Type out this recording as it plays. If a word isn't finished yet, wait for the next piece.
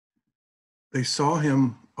They saw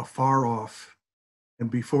him afar off, and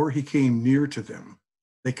before he came near to them,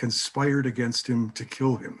 they conspired against him to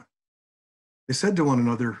kill him. They said to one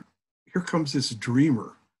another, "Here comes this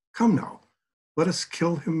dreamer. Come now, let us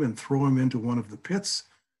kill him and throw him into one of the pits.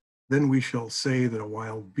 Then we shall say that a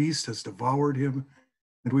wild beast has devoured him,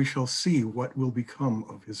 and we shall see what will become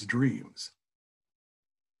of his dreams."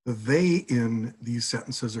 The they in these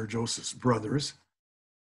sentences are Joseph's brothers,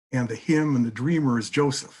 and the him and the dreamer is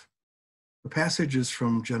Joseph. The passage is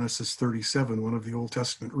from Genesis 37, one of the Old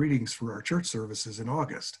Testament readings for our church services in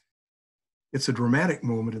August. It's a dramatic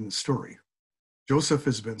moment in the story. Joseph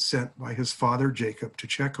has been sent by his father Jacob to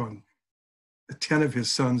check on the 10 of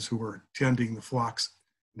his sons who are tending the flocks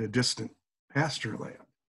in a distant pasture land.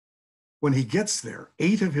 When he gets there,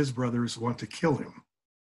 8 of his brothers want to kill him.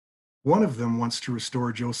 One of them wants to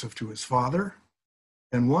restore Joseph to his father,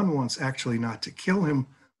 and one wants actually not to kill him,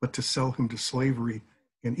 but to sell him to slavery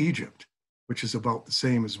in Egypt, which is about the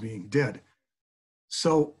same as being dead.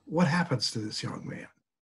 So what happens to this young man?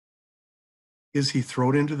 Is he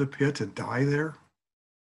thrown into the pit and die there?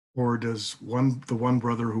 Or does the one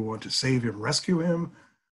brother who wants to save him rescue him?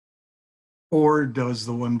 Or does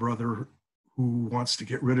the one brother who wants to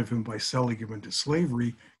get rid of him by selling him into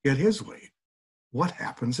slavery get his way? What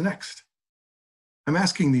happens next? I'm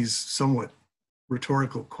asking these somewhat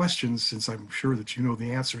rhetorical questions, since I'm sure that you know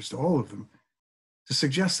the answers to all of them, to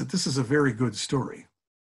suggest that this is a very good story.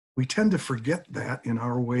 We tend to forget that in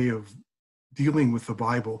our way of dealing with the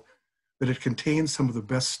Bible, that it contains some of the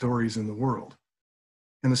best stories in the world.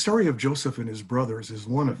 And the story of Joseph and his brothers is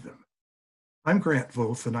one of them. I'm Grant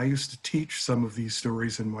Voth, and I used to teach some of these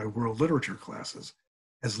stories in my world literature classes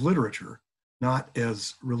as literature, not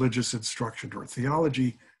as religious instruction or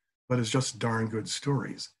theology, but as just darn good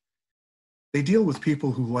stories. They deal with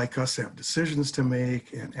people who, like us, have decisions to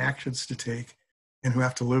make and actions to take, and who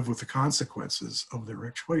have to live with the consequences of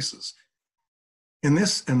their choices. In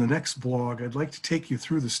this and the next blog, I'd like to take you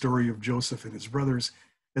through the story of Joseph and his brothers,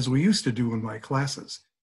 as we used to do in my classes,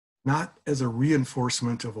 not as a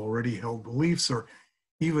reinforcement of already held beliefs or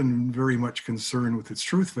even very much concerned with its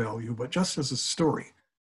truth value, but just as a story.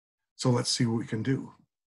 So let's see what we can do.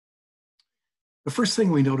 The first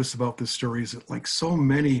thing we notice about this story is that, like so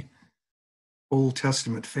many Old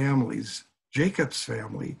Testament families, Jacob's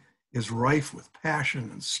family is rife with passion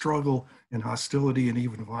and struggle and hostility and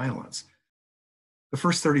even violence. The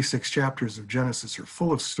first 36 chapters of Genesis are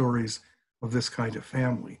full of stories of this kind of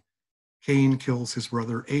family. Cain kills his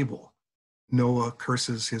brother Abel. Noah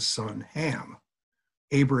curses his son Ham.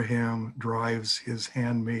 Abraham drives his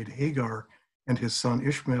handmaid Hagar and his son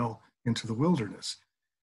Ishmael into the wilderness.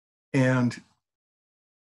 And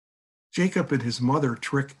Jacob and his mother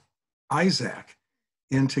trick Isaac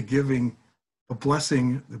into giving the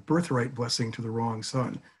blessing, the birthright blessing, to the wrong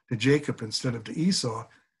son, to Jacob instead of to Esau.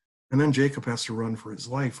 And then Jacob has to run for his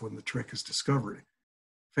life when the trick is discovered.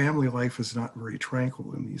 Family life is not very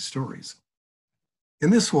tranquil in these stories. In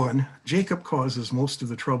this one, Jacob causes most of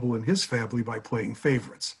the trouble in his family by playing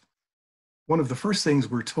favorites. One of the first things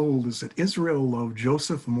we're told is that Israel loved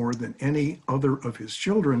Joseph more than any other of his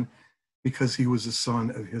children because he was a son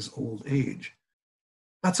of his old age.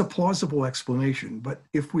 That's a plausible explanation, but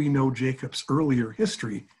if we know Jacob's earlier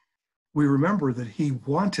history, we remember that he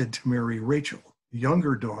wanted to marry Rachel, the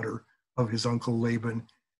younger daughter of his uncle Laban,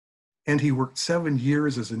 and he worked 7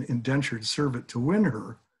 years as an indentured servant to win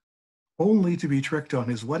her, only to be tricked on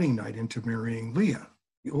his wedding night into marrying Leah,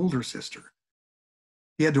 the older sister.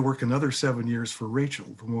 He had to work another 7 years for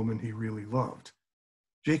Rachel, the woman he really loved.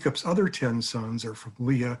 Jacob's other 10 sons are from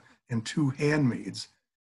Leah and 2 handmaids,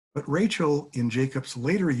 but Rachel, in Jacob's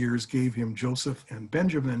later years, gave him Joseph and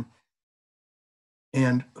Benjamin,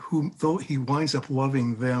 and whom, though he winds up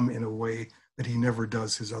loving them in a way that he never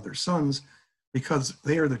does his other sons, because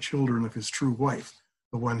they are the children of his true wife,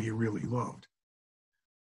 the one he really loved.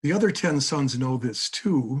 The other 10 sons know this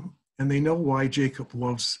too, and they know why Jacob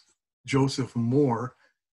loves Joseph more,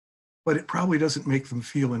 but it probably doesn't make them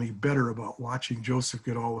feel any better about watching Joseph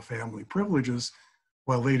get all the family privileges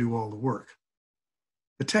while they do all the work.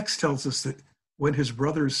 The text tells us that when his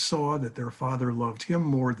brothers saw that their father loved him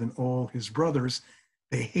more than all his brothers,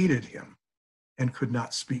 they hated him and could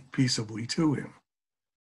not speak peaceably to him.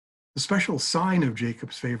 The special sign of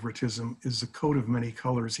Jacob's favoritism is the coat of many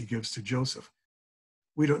colors he gives to Joseph.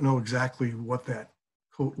 We don't know exactly what that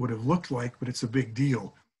coat would have looked like, but it's a big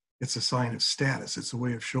deal. It's a sign of status. It's a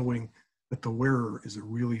way of showing that the wearer is a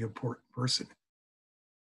really important person.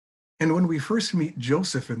 And when we first meet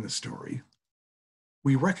Joseph in the story,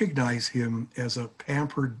 we recognize him as a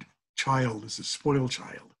pampered child, as a spoiled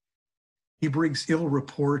child. He brings ill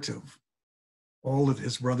report of all that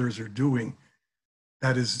his brothers are doing.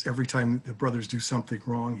 That is, every time the brothers do something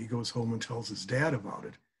wrong, he goes home and tells his dad about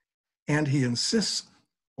it. And he insists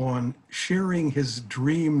on sharing his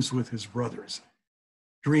dreams with his brothers,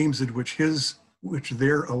 dreams in which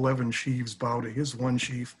their 11 sheaves bow to his one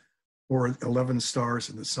sheaf, or 11 stars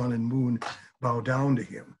and the sun and moon bow down to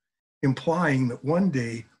him, implying that one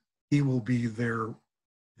day he will be he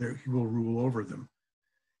will rule over them.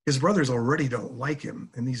 His brothers already don't like him,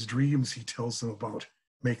 and these dreams he tells them about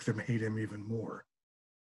make them hate him even more.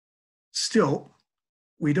 Still,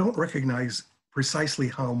 we don't recognize precisely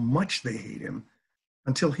how much they hate him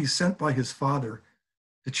until he's sent by his father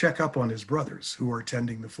to check up on his brothers, who are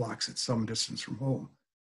tending the flocks at some distance from home.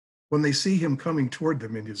 When they see him coming toward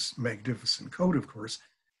them in his magnificent coat, of course,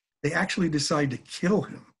 they actually decide to kill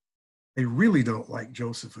him. They really don't like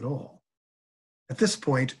Joseph at all. At this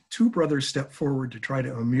point, two brothers step forward to try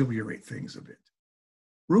to ameliorate things a bit.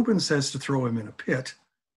 Reuben says to throw him in a pit,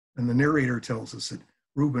 and the narrator tells us that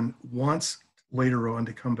Reuben wants later on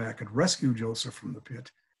to come back and rescue Joseph from the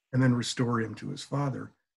pit and then restore him to his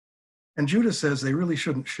father. And Judah says they really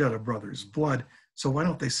shouldn't shed a brother's blood, so why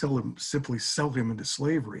don't they simply sell him into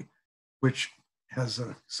slavery, which has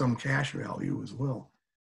some cash value as well.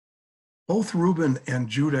 Both Reuben and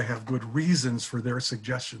Judah have good reasons for their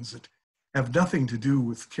suggestions that have nothing to do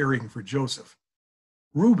with caring for Joseph.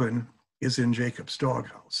 Reuben is in Jacob's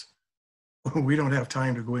doghouse. We don't have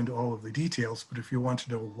time to go into all of the details, but if you want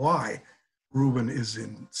to know why Reuben is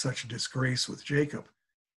in such disgrace with Jacob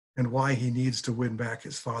and why he needs to win back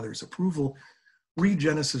his father's approval, read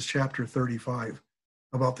Genesis chapter 35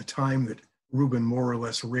 about the time that Reuben more or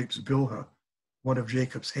less rapes Bilhah, one of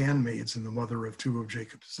Jacob's handmaids and the mother of two of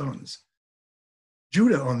Jacob's sons.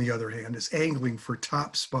 Judah, on the other hand, is angling for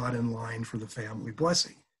top spot in line for the family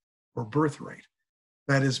blessing, or birthright.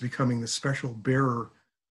 That is, becoming the special bearer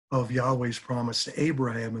of Yahweh's promise to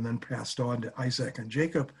Abraham and then passed on to Isaac and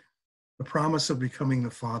Jacob, the promise of becoming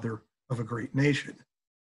the father of a great nation.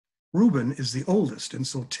 Reuben is the oldest, and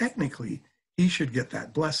so technically he should get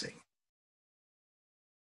that blessing.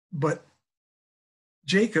 But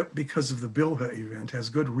Jacob, because of the Bilhah event, has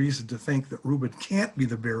good reason to think that Reuben can't be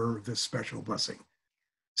the bearer of this special blessing.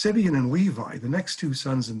 Simeon and Levi, the next two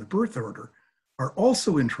sons in the birth order, are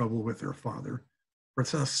also in trouble with their father for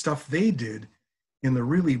the stuff they did in the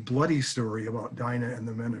really bloody story about Dinah and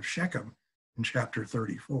the men of Shechem in chapter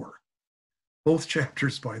 34. Both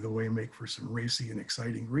chapters, by the way, make for some racy and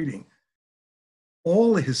exciting reading.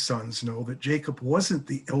 All his sons know that Jacob wasn't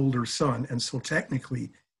the elder son, and so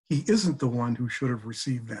technically he isn't the one who should have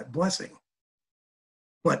received that blessing.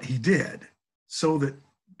 But he did, so that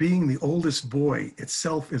being the oldest boy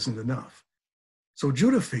itself isn't enough. So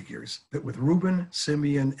Judah figures that with Reuben,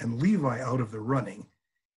 Simeon, and Levi out of the running,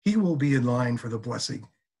 he will be in line for the blessing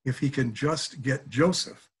if he can just get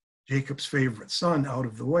Joseph, Jacob's favorite son, out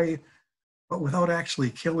of the way, but without actually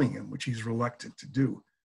killing him, which he's reluctant to do,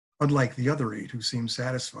 unlike the other 8 who seem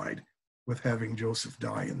satisfied with having Joseph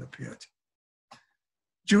die in the pit.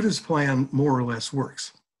 Judah's plan more or less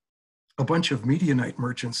works. A bunch of Midianite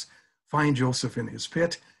merchants find Joseph in his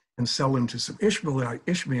pit and sell him to some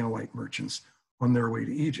Ishmaelite merchants on their way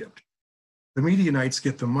to Egypt. The Midianites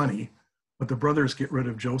get the money, but the brothers get rid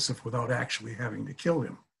of Joseph without actually having to kill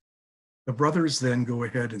him. The brothers then go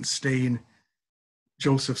ahead and stain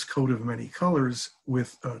Joseph's coat of many colors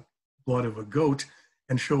with blood of a goat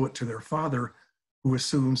and show it to their father, who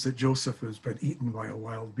assumes that Joseph has been eaten by a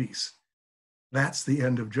wild beast. That's the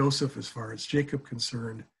end of Joseph as far as Jacob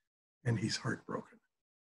concerned, and he's heartbroken.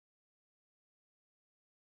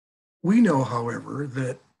 We know, however,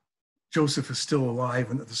 that Joseph is still alive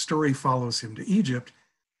and that the story follows him to Egypt,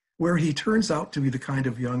 where he turns out to be the kind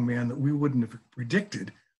of young man that we wouldn't have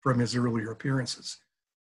predicted from his earlier appearances.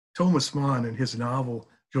 Thomas Mann, in his novel,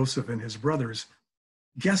 Joseph and His Brothers,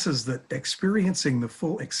 guesses that experiencing the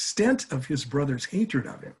full extent of his brothers' hatred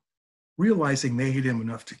of him, realizing they hate him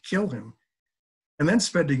enough to kill him, and then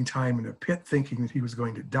spending time in a pit thinking that he was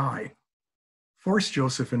going to die, forced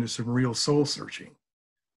Joseph into some real soul searching,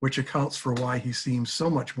 which accounts for why he seems so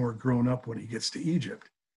much more grown up when he gets to Egypt.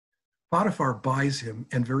 Potiphar buys him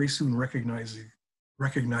and very soon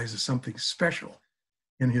recognizes something special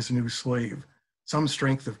in his new slave, some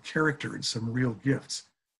strength of character and some real gifts.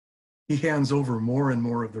 He hands over more and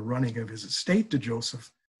more of the running of his estate to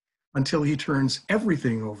Joseph until he turns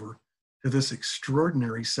everything over to this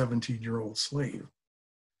extraordinary 17-year-old slave.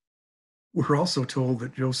 We're also told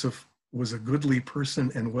that Joseph was a goodly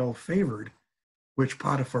person and well-favored, which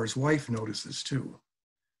Potiphar's wife notices too.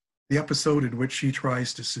 The episode in which she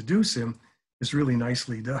tries to seduce him is really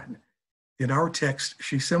nicely done. In our text,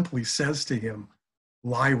 she simply says to him,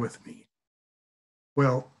 "Lie with me."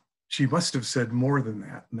 Well, she must have said more than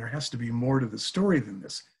that, and there has to be more to the story than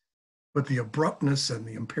this. But the abruptness and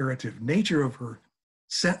the imperative nature of her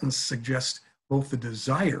sentence suggests both the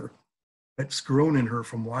desire that's grown in her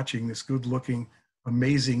from watching this good-looking,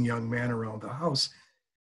 amazing young man around the house,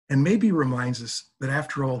 and maybe reminds us that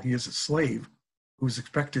after all, he is a slave who's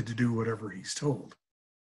expected to do whatever he's told.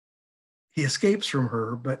 He escapes from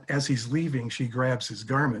her, but as he's leaving, she grabs his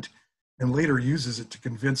garment and later uses it to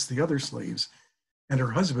convince the other slaves and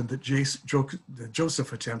her husband that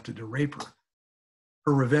Joseph attempted to rape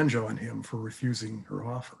her revenge on him for refusing her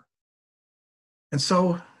offer. And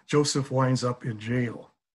so Joseph winds up in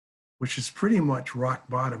jail, which is pretty much rock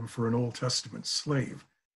bottom for an Old Testament slave.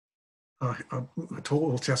 A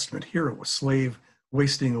Old Testament hero, a slave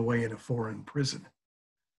wasting away in a foreign prison.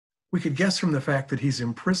 We could guess from the fact that he's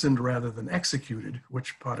imprisoned rather than executed,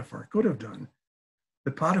 which Potiphar could have done,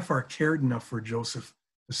 that Potiphar cared enough for Joseph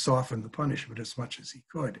to soften the punishment as much as he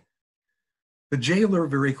could. The jailer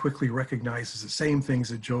very quickly recognizes the same things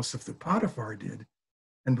that Joseph that Potiphar did,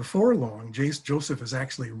 and before long, Joseph is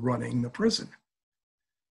actually running the prison.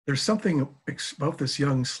 There's something about this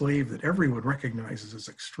young slave that everyone recognizes as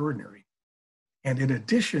extraordinary. And in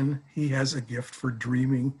addition, he has a gift for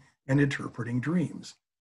dreaming and interpreting dreams.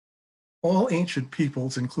 All ancient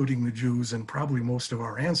peoples, including the Jews and probably most of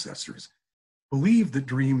our ancestors, believe that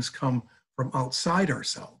dreams come from outside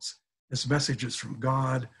ourselves as messages from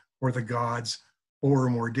God or the gods, or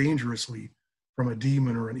more dangerously, from a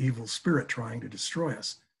demon or an evil spirit trying to destroy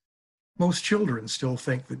us. Most children still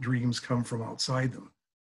think that dreams come from outside them.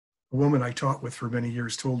 A woman I taught with for many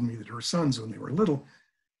years told me that her sons, when they were little,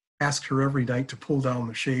 asked her every night to pull down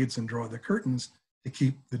the shades and draw the curtains to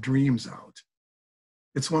keep the dreams out.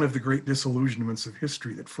 It's one of the great disillusionments of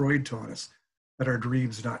history that Freud taught us, that our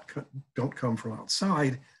dreams don't come from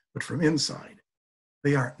outside, but from inside.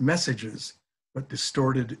 They aren't messages, but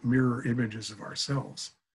distorted mirror images of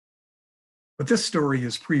ourselves. But this story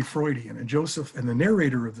is pre-Freudian, and Joseph and the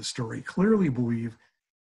narrator of the story clearly believe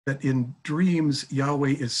that in dreams,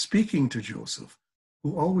 Yahweh is speaking to Joseph,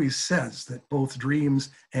 who always says that both dreams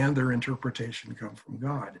and their interpretation come from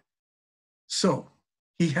God. So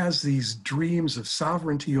he has these dreams of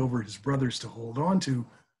sovereignty over his brothers to hold on to,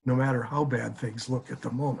 no matter how bad things look at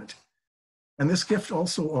the moment. And this gift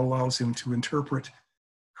also allows him to interpret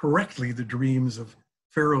correctly the dreams of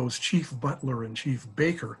Pharaoh's chief butler and chief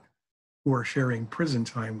baker, who are sharing prison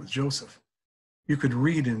time with Joseph. You could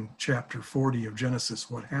read in chapter 40 of Genesis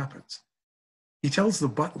what happens. He tells the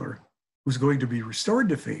butler, who's going to be restored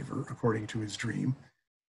to favor, according to his dream,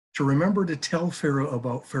 to remember to tell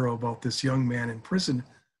Pharaoh about this young man in prison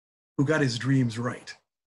who got his dreams right.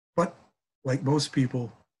 But like most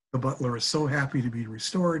people, the butler is so happy to be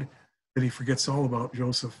restored that he forgets all about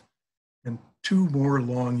Joseph, and 2 more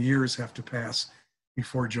long years have to pass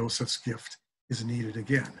before Joseph's gift is needed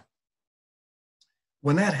again.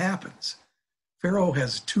 When that happens, Pharaoh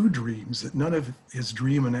has 2 dreams that none of his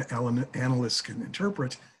dream analysts can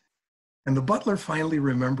interpret, and the butler finally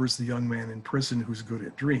remembers the young man in prison who's good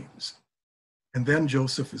at dreams. And then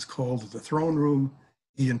Joseph is called to the throne room.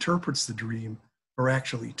 He interprets the dream, or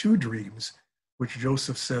actually 2 dreams, which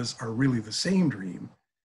Joseph says are really the same dream.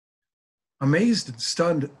 Amazed and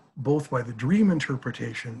stunned both by the dream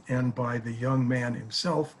interpretation and by the young man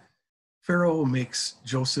himself, Pharaoh makes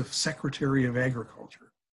Joseph Secretary of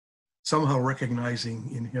Agriculture, somehow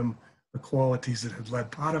recognizing in him the qualities that had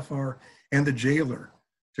led Potiphar and the jailer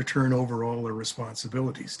to turn over all their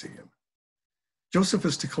responsibilities to him. Joseph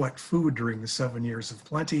is to collect food during the 7 years of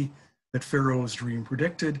plenty that Pharaoh's dream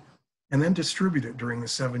predicted, and then distribute it during the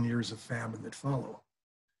 7 years of famine that follow.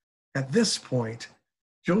 At this point,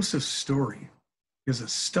 Joseph's story is a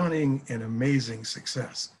stunning and amazing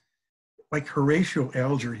success. Like Horatio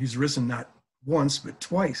Alger, he's risen not once, but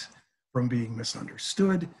twice from being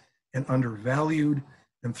misunderstood and undervalued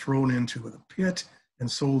and thrown into the pit and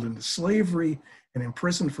sold into slavery and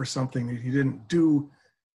imprisoned for something that he didn't do,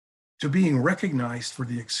 to being recognized for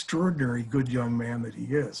the extraordinary good young man that he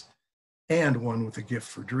is, and one with a gift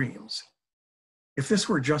for dreams. If this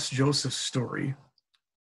were just Joseph's story,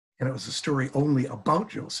 and it was a story only about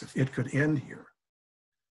Joseph, it could end here.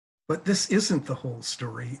 But this isn't the whole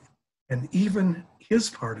story, and even his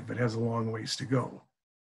part of it has a long ways to go.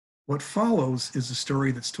 What follows is a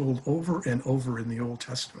story that's told over and over in the Old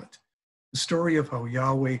Testament, the story of how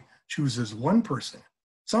Yahweh chooses one person,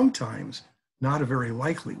 sometimes not a very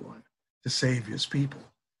likely one, to save his people.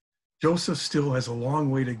 Joseph still has a long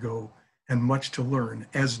way to go and much to learn,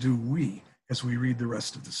 as do we, as we read the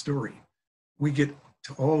rest of the story. We get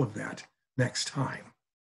to all of that next time.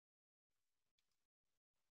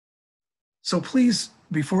 So please,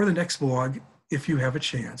 before the next blog, if you have a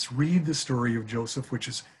chance, read the story of Joseph, which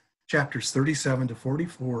is chapters 37 to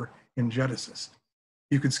 44 in Genesis.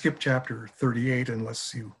 You could skip chapter 38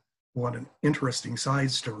 unless you want an interesting side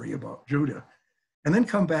story about Judah, and then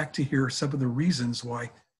come back to hear some of the reasons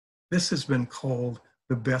why this has been called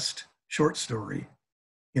the best short story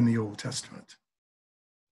in the Old Testament.